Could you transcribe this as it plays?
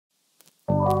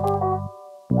How's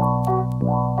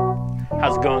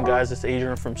it going, guys? It's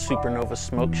Adrian from Supernova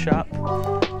Smoke Shop.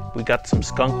 We got some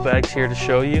skunk bags here to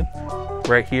show you.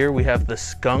 Right here we have the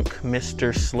Skunk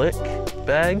Mr. Slick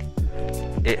bag.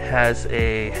 It has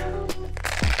a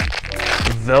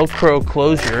Velcro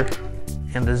closure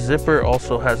and the zipper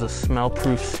also has a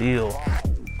smell-proof seal.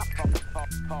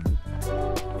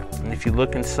 And if you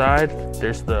look inside,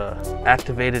 there's the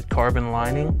activated carbon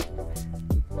lining,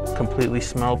 completely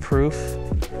smell-proof.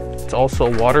 It's also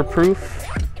waterproof.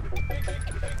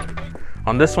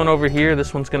 On this one over here,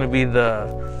 this one's gonna be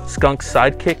the Skunk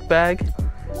Sidekick bag.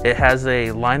 It has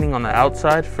a lining on the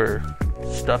outside for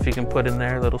stuff you can put in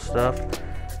there, little stuff.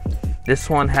 This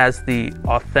one has the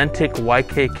authentic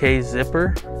YKK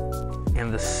zipper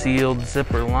and the sealed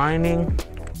zipper lining.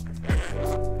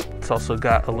 It's also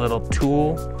got a little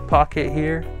tool pocket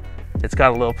here. It's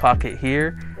got a little pocket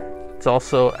here. It's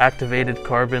also activated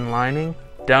carbon lining.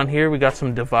 Down here we got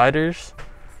some dividers.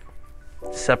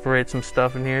 Separate some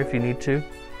stuff in here if you need to.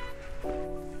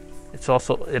 It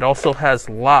also has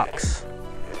locks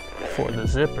for the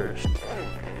zippers.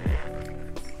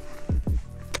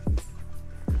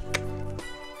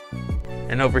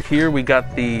 And over here we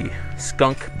got the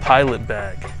Skunk Pilot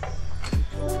bag.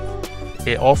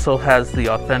 It also has the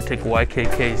authentic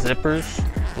YKK zippers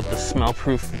with the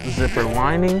smell-proof zipper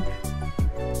lining.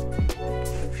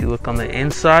 If you look on the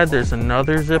inside, there's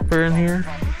another zipper in here,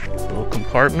 a little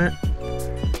compartment.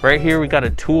 Right here we got a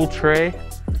tool tray.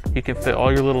 You can fit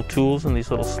all your little tools in these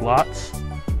little slots.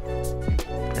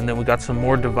 And then we got some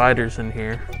more dividers in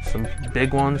here. Some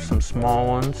big ones, some small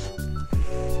ones.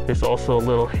 There's also a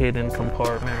little hidden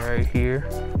compartment right here.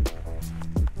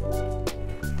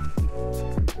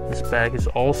 This bag is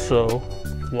also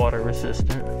water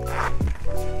resistant.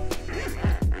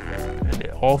 And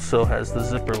it also has the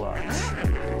zipper locks.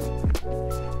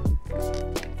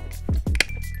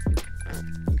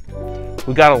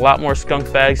 We got a lot more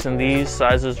skunk bags than these,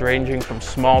 sizes ranging from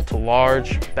small to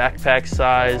large, backpack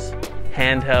size,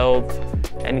 handheld,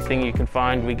 anything you can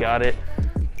find, we got it.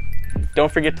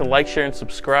 Don't forget to like, share, and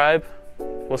subscribe.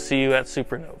 We'll see you at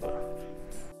Supernova.